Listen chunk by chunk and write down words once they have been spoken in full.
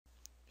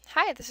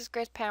Hi, this is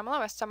Grace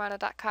Pamela with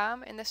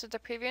Summerana.com, and this is the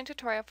preview and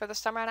tutorial for the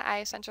Summerana Eye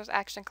Essentials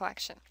Action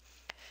Collection.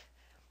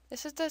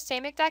 This is the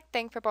same exact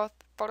thing for both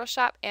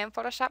Photoshop and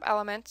Photoshop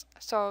Elements,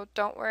 so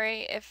don't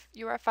worry if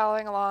you are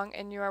following along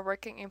and you are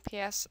working in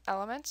PS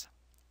Elements.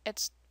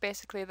 It's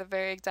basically the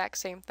very exact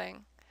same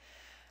thing.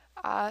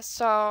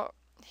 So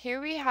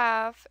here we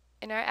have,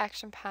 in our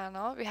action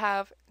panel, we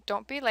have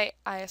Don't Be Late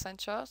Eye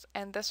Essentials,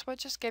 and this will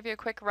just give you a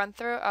quick run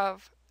through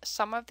of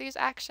some of these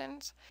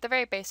actions, the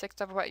very basics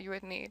of what you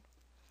would need.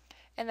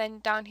 And then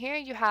down here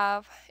you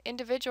have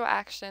individual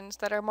actions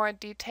that are more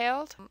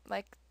detailed,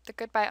 like the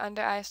goodbye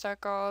under eye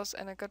circles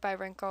and the goodbye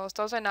wrinkles.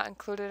 Those are not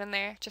included in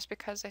there just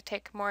because they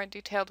take more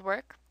detailed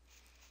work.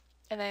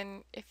 And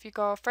then if you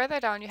go further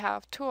down, you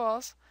have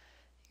tools.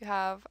 You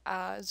have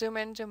zoom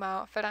in, zoom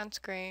out, fit on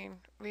screen,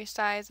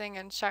 resizing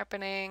and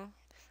sharpening,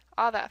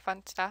 all that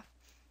fun stuff.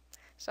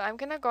 So I'm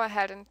going to go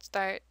ahead and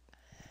start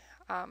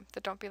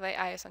the Don't Be Late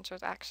Eye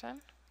Essentials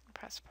action.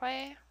 Press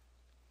play.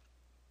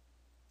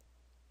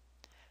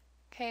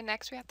 Okay,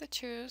 next we have to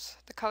choose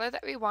the color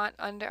that we want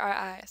under our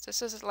eyes.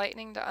 This is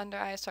lightening the under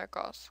eye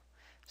circles.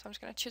 So I'm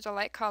just going to choose a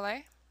light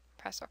color,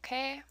 press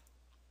OK, and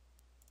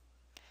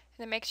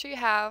then make sure you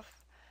have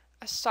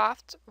a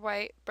soft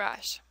white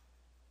brush.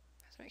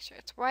 So make sure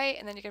it's white,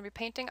 and then you're going to be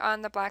painting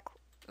on the black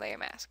layer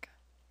mask.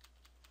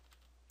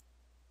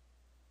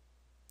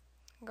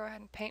 Go ahead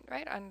and paint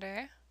right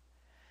under.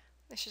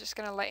 This is just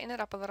going to lighten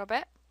it up a little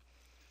bit.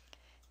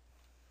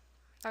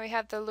 Now we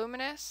have the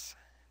luminous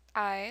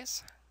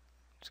eyes.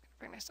 Just going to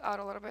bring this out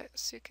a little bit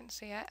so you can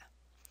see it.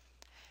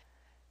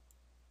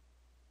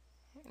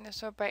 And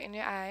this will brighten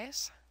your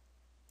eyes.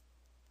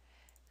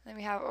 Then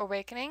we have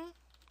awakening.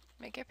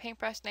 Make your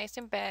paintbrush nice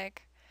and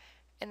big.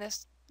 And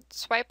this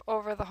swipe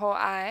over the whole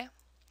eye.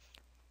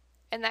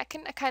 And that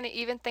can kind of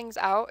even things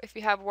out if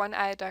you have one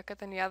eye darker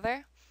than the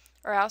other.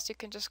 Or else you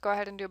can just go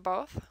ahead and do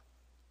both.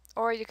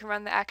 Or you can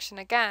run the action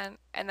again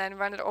and then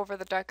run it over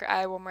the darker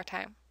eye one more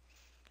time.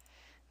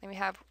 Then we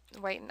have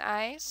whiten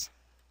eyes.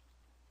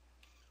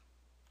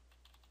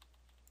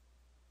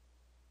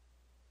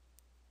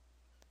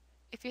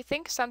 If you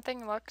think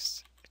something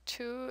looks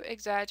too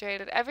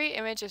exaggerated, every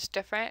image is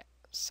different,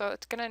 so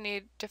it's going to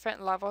need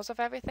different levels of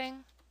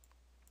everything.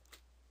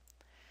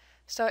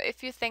 So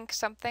if you think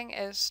something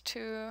is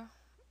too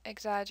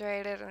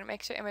exaggerated and it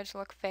makes your image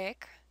look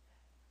fake,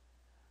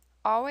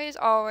 always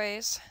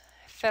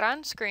fit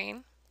on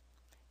screen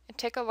and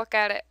take a look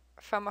at it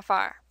from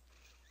afar.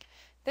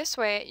 This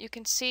way you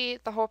can see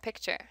the whole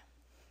picture.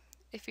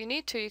 If you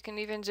need to, you can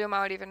even zoom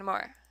out even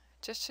more,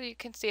 just so you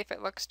can see if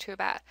it looks too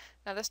bad.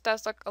 Now this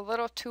does look a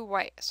little too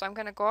white, so I'm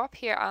going to go up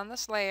here on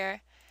this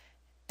layer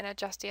and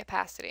adjust the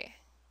opacity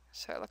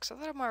so it looks a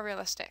little more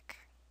realistic.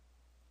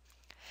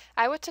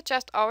 I would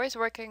suggest always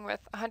working with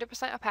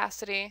 100%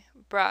 opacity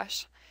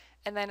brush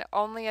and then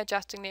only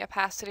adjusting the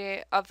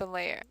opacity of the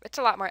layer. It's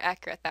a lot more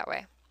accurate that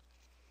way.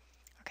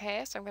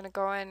 Okay, so I'm going to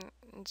go in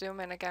and zoom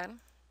in again.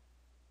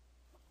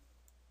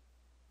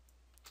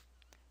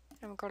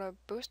 I'm going to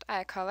boost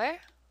eye color.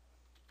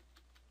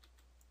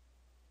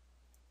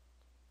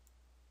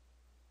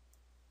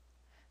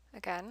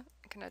 Again,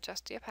 I can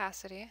adjust the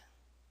opacity.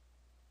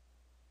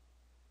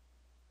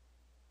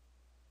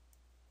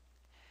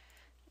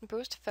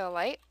 Boost fill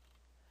light.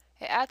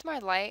 It adds more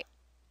light.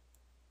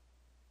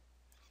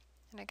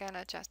 And again,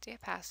 adjust the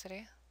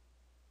opacity.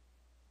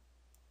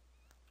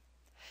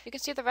 You can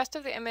see the rest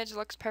of the image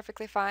looks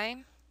perfectly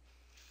fine,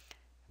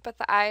 but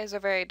the eyes are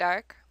very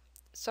dark.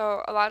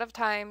 So a lot of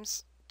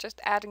times,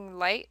 just adding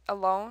light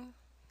alone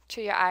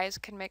to your eyes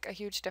can make a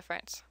huge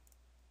difference.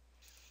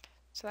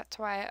 So that's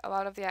why a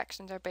lot of the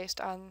actions are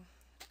based on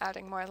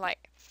adding more light.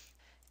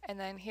 And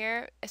then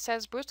here it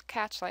says boost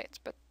catchlights,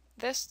 but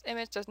this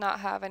image does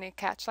not have any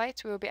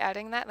catchlights. We will be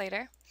adding that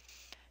later.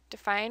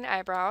 Define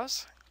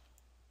eyebrows.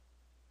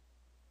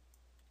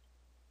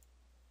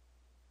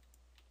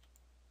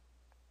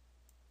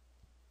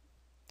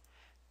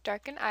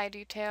 Darken eye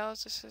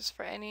details. This is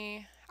for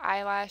any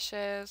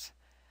eyelashes,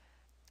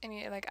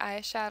 any like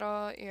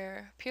eyeshadow,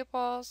 your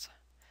pupils,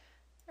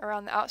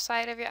 around the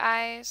outside of your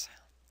eyes.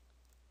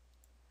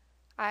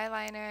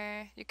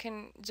 Eyeliner. You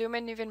can zoom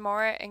in even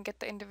more and get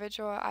the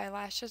individual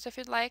eyelashes if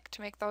you'd like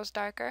to make those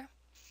darker.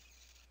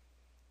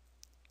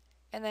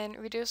 And then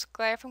reduce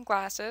glare from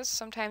glasses.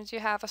 Sometimes you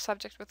have a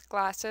subject with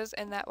glasses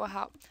and that will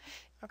help.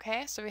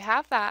 Okay, so we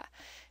have that.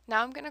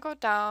 Now I'm going to go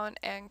down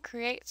and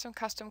create some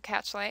custom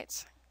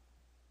catchlights.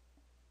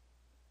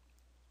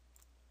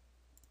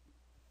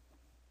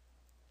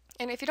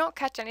 And if you don't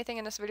catch anything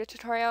in this video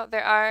tutorial,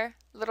 there are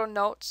little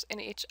notes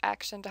in each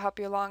action to help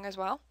you along as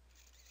well.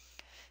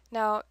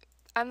 Now,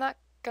 I'm not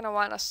going to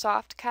want a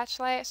soft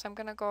catchlight, so I'm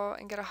going to go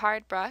and get a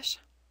hard brush.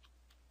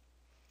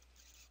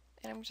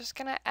 And I'm just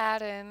going to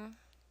add in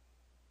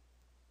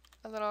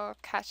a little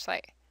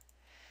catchlight.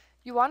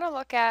 You want to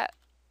look at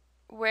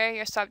where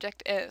your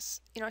subject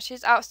is. You know,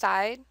 she's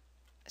outside,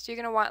 so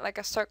you're going to want like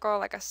a circle,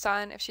 like a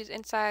sun. If she's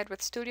inside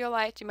with studio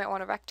lights, you might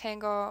want a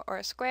rectangle or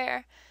a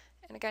square.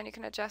 And again, you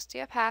can adjust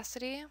the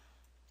opacity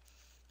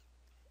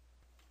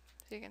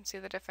so you can see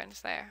the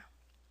difference there.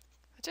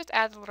 It just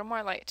adds a little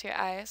more light to your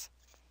eyes.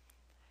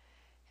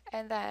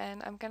 And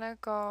then I'm gonna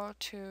go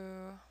to,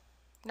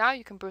 now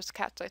you can boost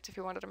catchlights if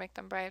you wanted to make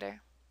them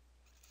brighter.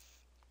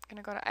 I'm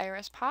gonna go to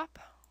iris pop.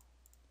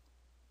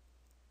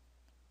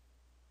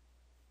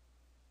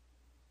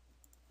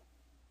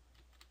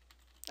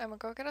 I'm gonna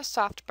go get a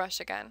soft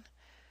brush again.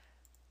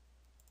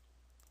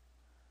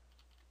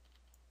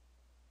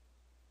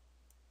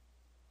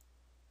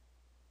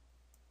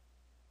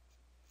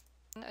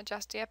 And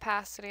adjust the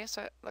opacity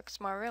so it looks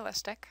more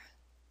realistic.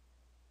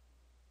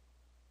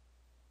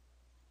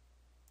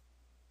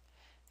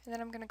 And then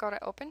I'm going to go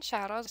to open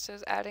shadows. This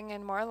is adding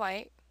in more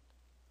light.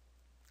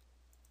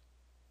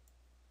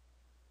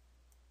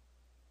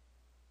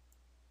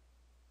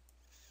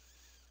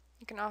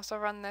 You can also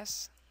run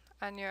this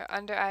on your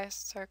under eye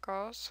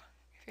circles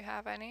if you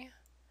have any.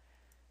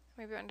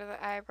 Maybe under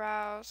the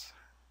eyebrows.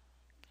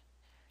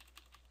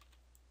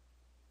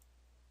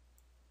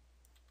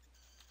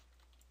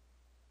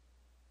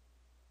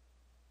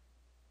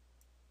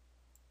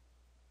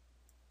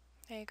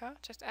 There you go.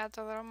 Just adds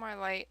a little more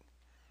light.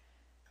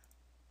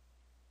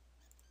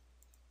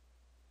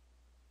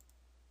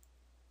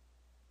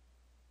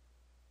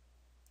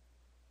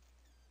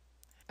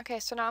 Okay,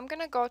 so now I'm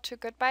going to go to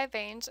Goodbye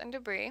Veins and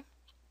Debris.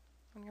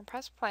 I'm going to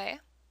press play.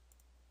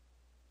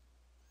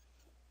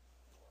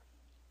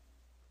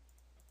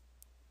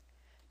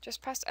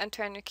 Just press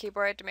enter on your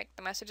keyboard to make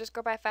the messages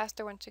go by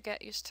faster once you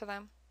get used to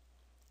them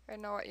or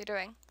know what you're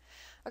doing.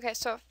 Okay,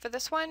 so for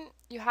this one,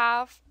 you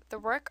have the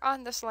work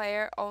on this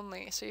layer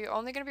only. So you're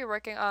only going to be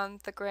working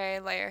on the gray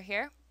layer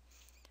here.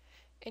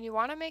 And you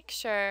want to make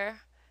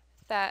sure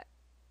that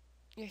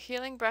your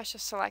healing brush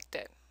is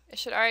selected. It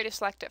should already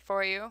select it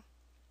for you.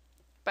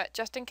 But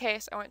just in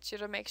case, I want you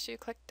to make sure you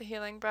click the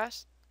healing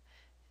brush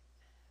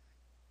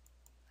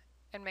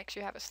and make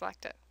sure you have it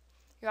selected.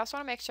 You also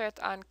want to make sure it's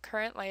on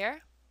current layer.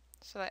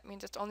 So that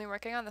means it's only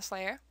working on this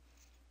layer.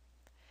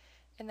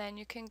 And then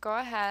you can go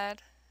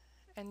ahead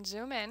and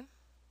zoom in.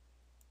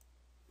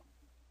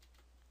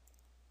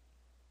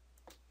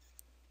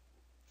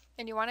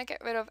 And you want to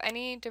get rid of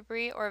any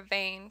debris or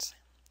veins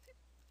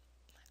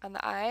on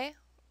the eye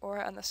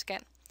or on the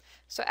skin.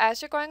 So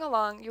as you're going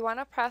along, you want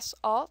to press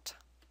Alt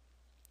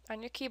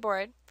on your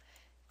keyboard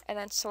and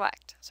then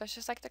select. So it's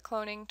just like the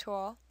cloning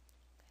tool.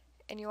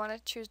 And you want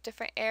to choose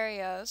different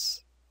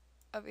areas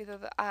of either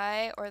the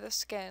eye or the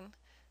skin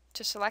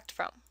to select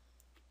from.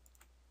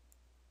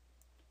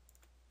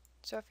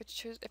 So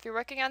if you're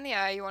working on the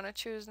eye, you want to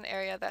choose an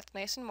area that's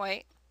nice and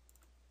white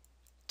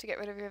to get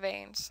rid of your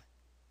veins.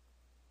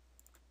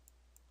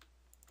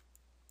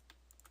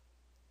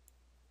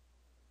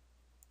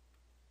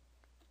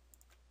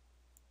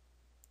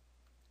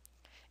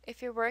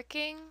 If you're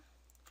working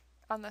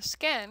on the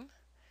skin,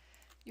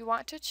 you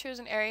want to choose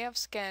an area of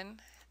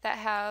skin that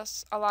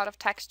has a lot of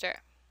texture.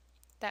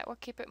 That will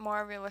keep it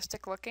more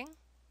realistic looking.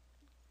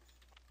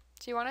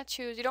 So you want to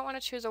choose, you don't want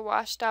to choose a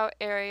washed out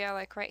area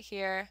like right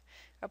here,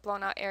 a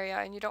blown out area,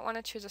 and you don't want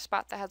to choose a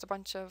spot that has a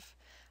bunch of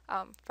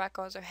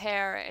freckles or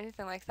hair or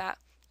anything like that.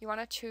 You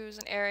want to choose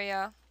an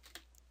area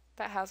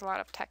that has a lot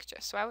of texture.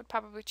 So I would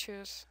probably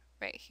choose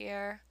right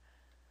here,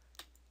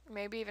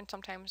 maybe even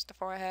sometimes the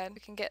forehead.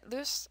 You can get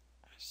loose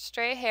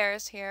stray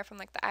hairs here from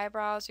like the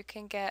eyebrows. You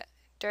can get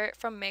dirt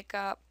from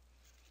makeup,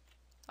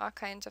 all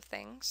kinds of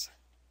things.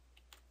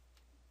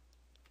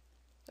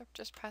 So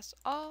just press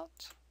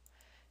Alt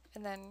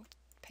and then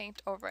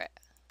paint over it.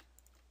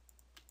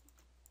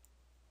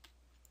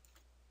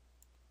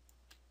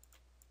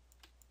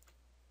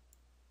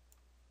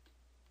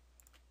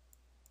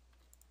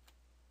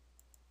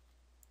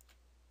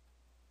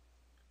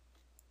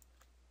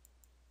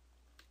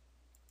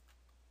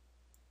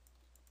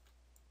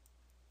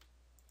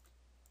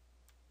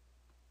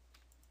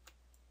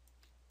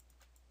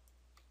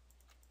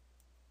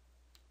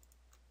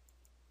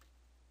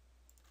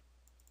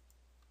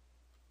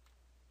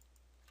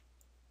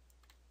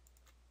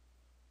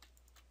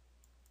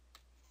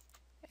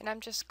 And I'm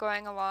just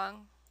going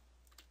along,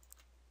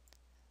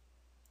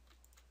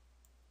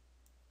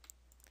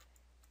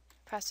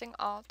 pressing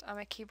Alt on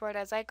my keyboard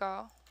as I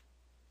go.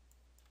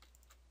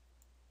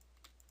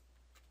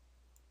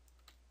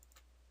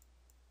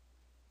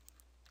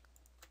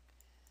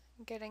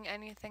 Getting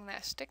anything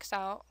that sticks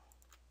out.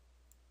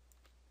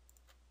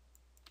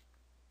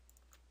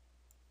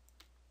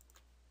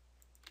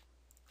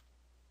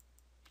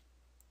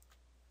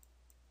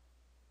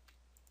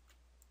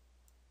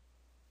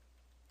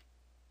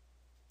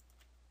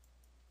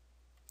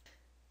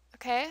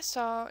 Okay,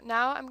 so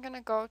now I'm going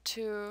to go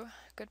to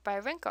Goodbye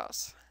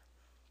Wrinkles.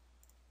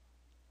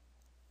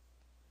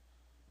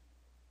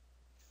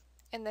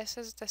 And this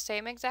is the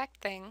same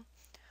exact thing,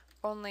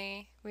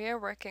 only we are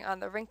working on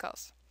the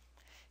wrinkles.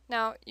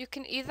 Now, you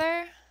can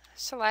either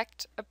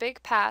select a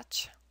big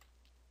patch,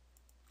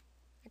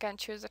 again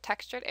choose a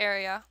textured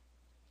area,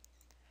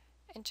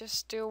 and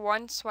just do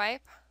one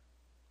swipe,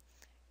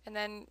 and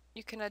then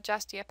you can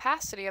adjust the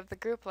opacity of the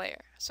group layer.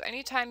 So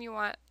anytime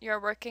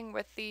you're working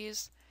with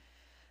these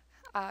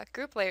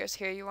group layers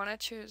here, you want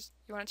to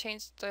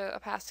change the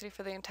opacity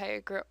for the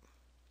entire group.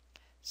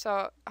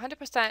 So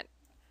 100%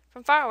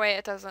 from far away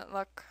it doesn't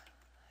look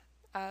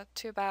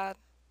too bad.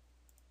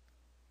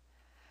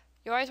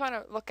 You always want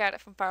to look at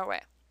it from far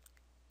away.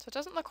 So it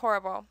doesn't look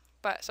horrible,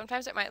 but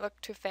sometimes it might look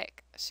too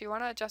fake. So you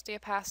want to adjust the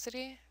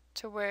opacity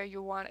to where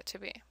you want it to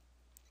be.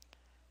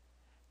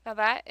 Now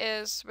that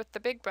is with the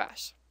big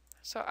brush.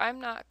 So I'm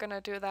not going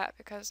to do that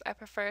because I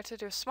prefer to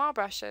do small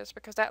brushes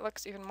because that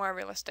looks even more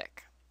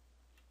realistic.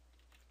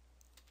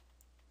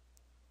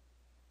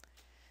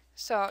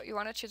 So you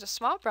want to choose a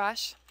small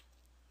brush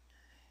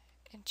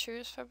and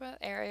choose from an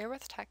area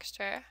with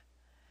texture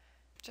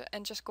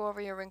and just go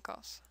over your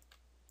wrinkles.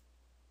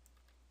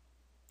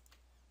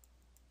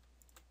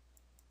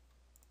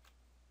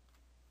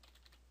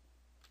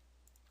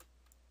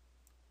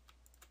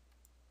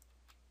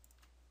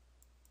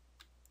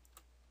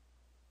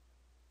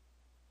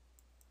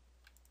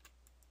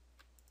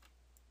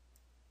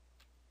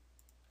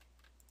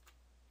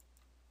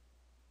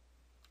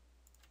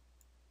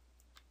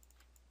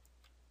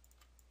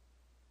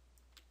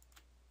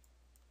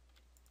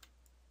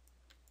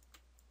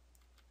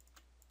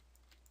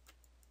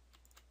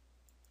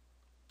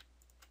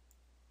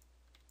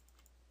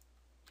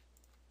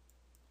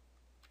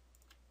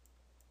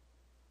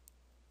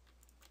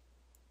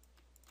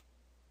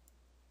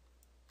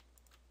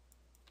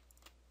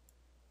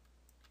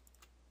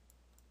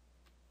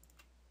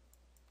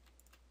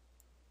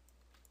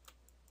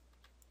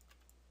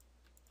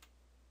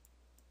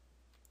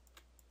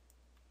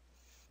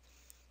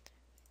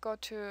 Go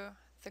to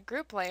the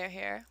group layer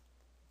here,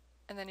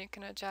 and then you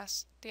can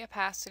adjust the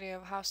opacity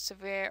of how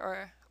severe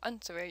or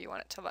unsevere you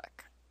want it to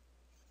look.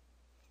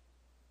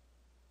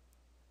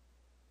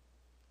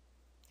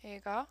 Here you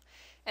go.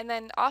 And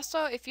then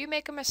also, if you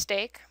make a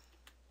mistake,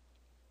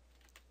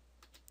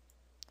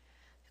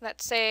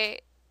 let's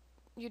say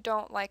you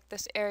don't like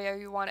this area,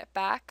 you want it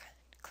back,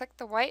 click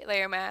the white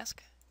layer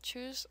mask,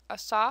 choose a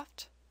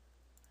soft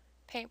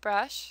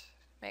paintbrush,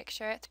 make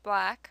sure it's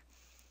black,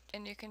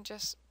 and you can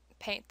just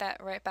paint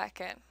that right back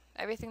in.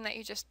 Everything that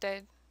you just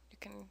did, you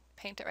can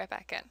paint it right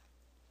back in.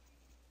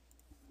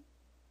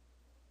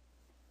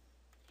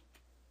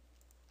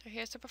 So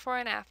here's the before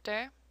and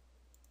after.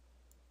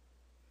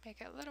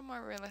 Make it a little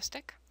more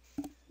realistic.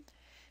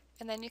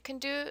 And then you can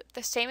do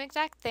the same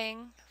exact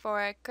thing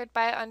for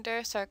goodbye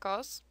under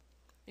circles.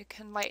 You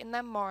can lighten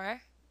them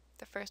more,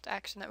 the first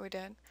action that we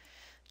did.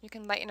 You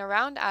can lighten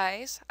around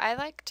eyes. I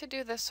like to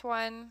do this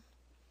one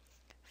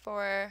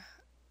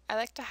I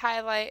like to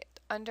highlight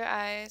under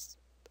eyes.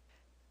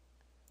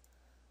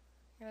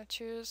 I'm going to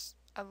choose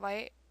a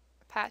light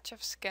patch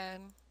of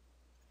skin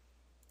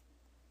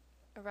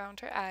around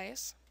her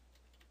eyes.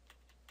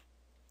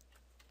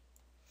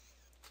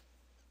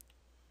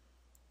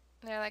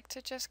 And I like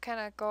to just kind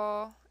of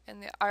go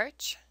in the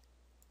arch.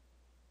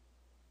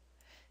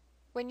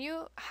 When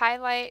you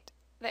highlight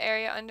the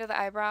area under the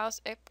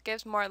eyebrows, it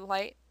gives more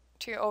light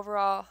to your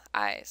overall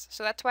eyes.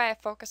 So that's why I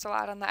focus a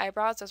lot on the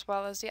eyebrows as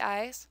well as the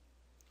eyes.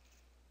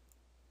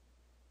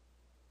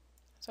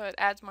 So it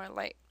adds more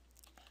light.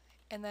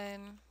 And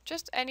then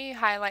just any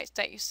highlights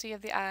that you see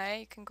of the eye,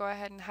 you can go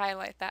ahead and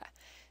highlight that.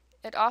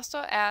 It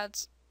also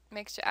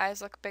makes your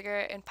eyes look bigger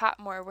and pop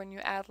more when you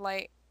add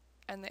light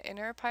in the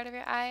inner part of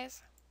your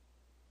eyes.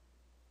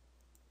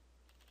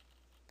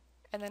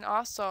 And then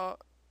also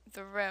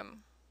the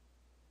rim.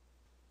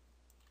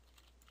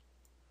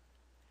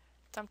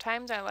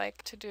 Sometimes I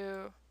like to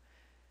do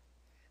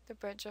the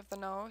bridge of the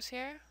nose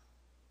here.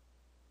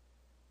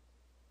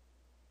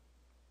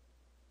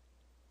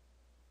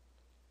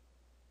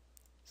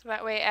 So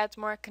that way it adds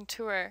more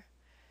contour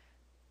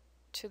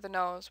to the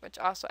nose, which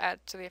also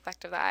adds to the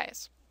effect of the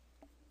eyes.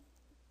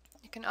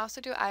 You can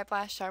also do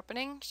eyelash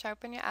sharpening,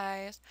 sharpen your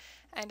eyes,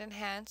 and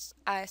enhance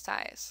eye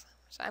size.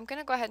 So I'm going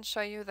to go ahead and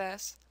show you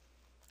this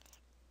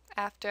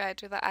after I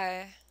do the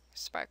eye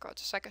sparkle,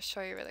 just so I can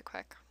show you really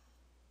quick.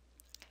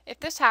 If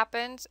this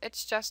happens,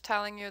 it's just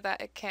telling you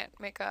that it can't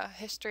make a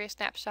history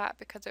snapshot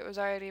because it was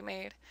already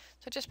made.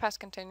 So just press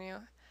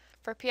continue.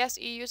 For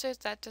PSE users,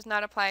 that does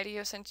not apply to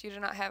you since you do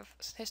not have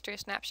history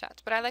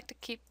snapshots. But I like to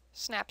keep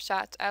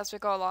snapshots as we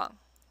go along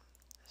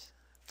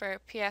for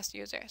PS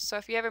users. So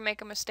if you ever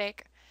make a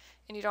mistake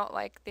and you don't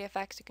like the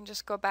effects, you can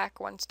just go back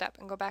one step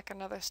and go back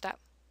another step.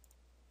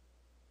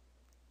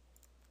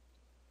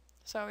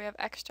 So we have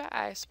extra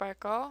eye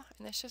sparkle,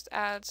 and this just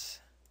adds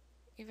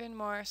even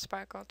more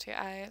sparkle to your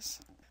eyes.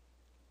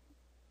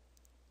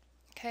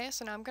 Okay,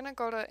 so now I'm going to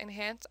go to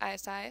enhance eye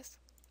size.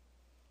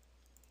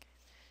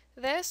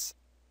 This,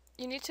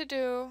 you need to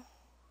do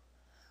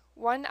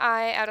one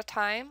eye at a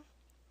time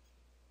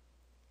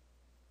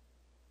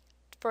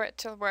for it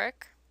to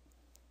work.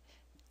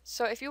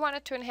 So if you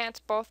wanted to enhance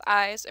both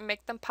eyes and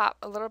make them pop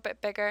a little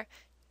bit bigger,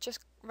 just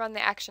run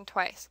the action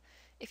twice.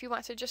 If you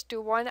want to just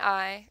do one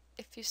eye,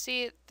 if you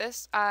see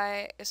this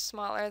eye is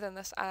smaller than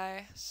this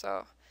eye,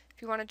 so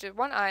if you want to do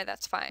one eye,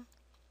 that's fine.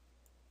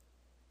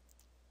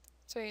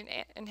 So you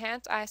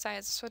enhance eye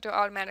size, this will do it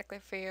automatically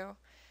for you.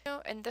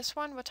 And this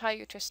one will tell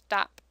you to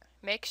stop.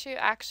 Make sure you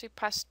actually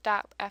press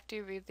stop after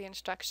you read the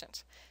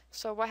instructions.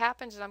 So what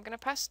happens is I'm going to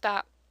press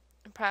stop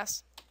and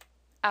press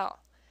L.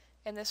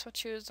 and this will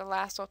choose the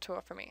lasso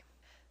tool for me.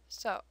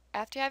 So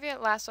after you have your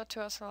lasso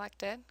tool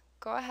selected,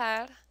 go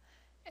ahead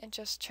and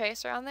just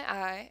trace around the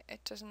eye. It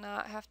does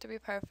not have to be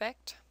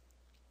perfect.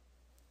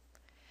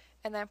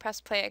 And then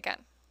press play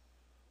again.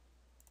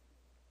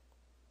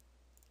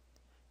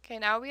 Okay,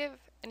 now we have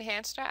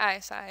enhanced our eye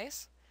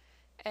size,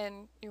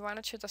 and you want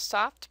to choose a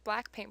soft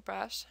black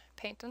paintbrush,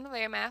 paint in the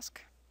layer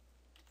mask,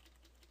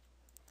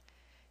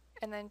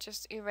 and then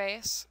just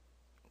erase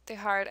the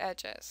hard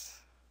edges.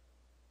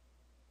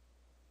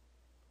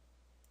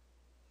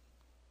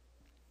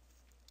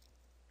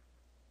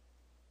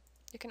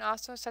 You can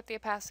also set the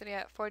opacity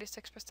at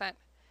 46%,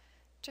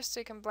 just so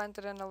you can blend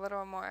it in a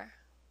little more.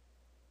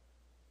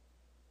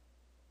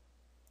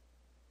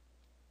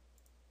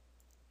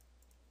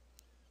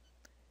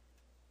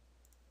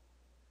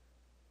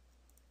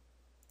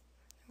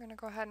 I'm going to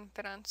go ahead and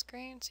fit on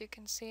screen so you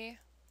can see.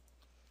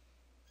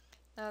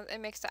 Now it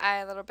makes the eye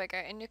a little bigger,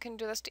 and you can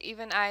do this to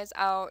even eyes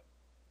out.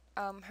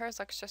 Hers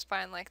looks just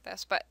fine like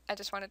this, but I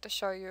just wanted to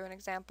show you an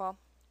example.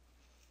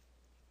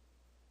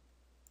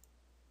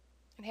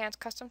 Enhance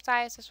custom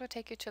size. This will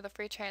take you to the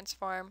free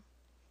transform.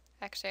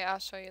 Actually, I'll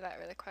show you that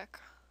really quick.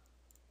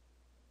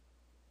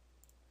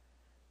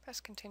 Press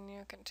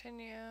continue,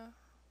 continue,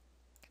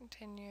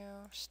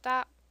 continue,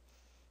 stop.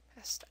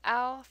 Press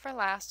L for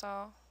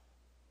lasso.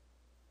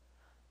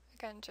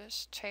 Again,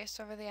 just trace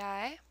over the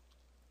eye.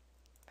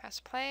 Press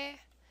play,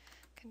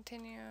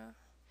 continue.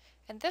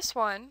 And this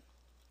one,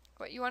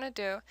 what you want to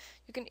do,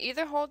 you can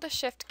either hold the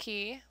shift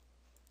key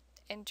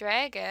and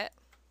drag it,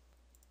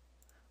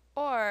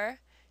 or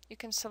you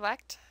can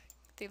select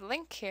the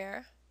link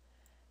here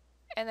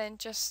and then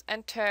just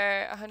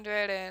enter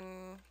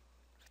 102%,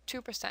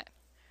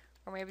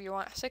 or maybe you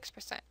want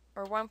 6%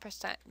 or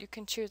 1%. You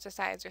can choose the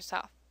size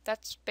yourself.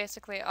 That's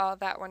basically all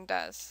that one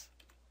does.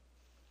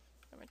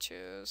 I'm going to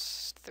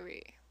choose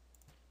 3.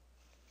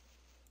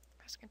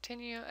 Press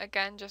continue.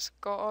 Again, just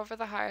go over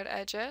the hard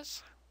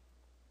edges.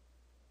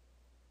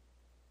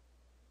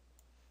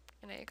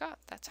 And there you go.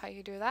 That's how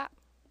you do that.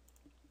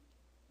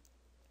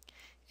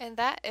 And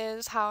that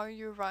is how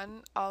you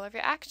run all of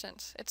your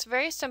actions. It's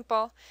very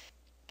simple.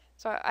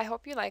 So I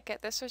hope you like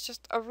it. This was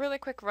just a really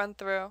quick run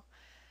through,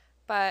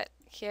 but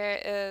here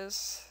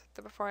is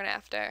the before and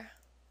after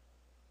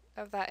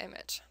of that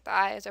image. The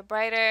eyes are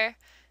brighter,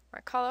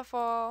 more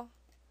colorful,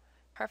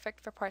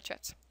 perfect for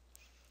portraits.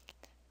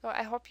 So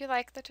I hope you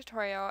like the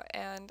tutorial,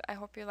 and I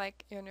hope you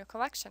like your new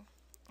collection.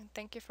 And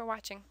thank you for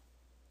watching.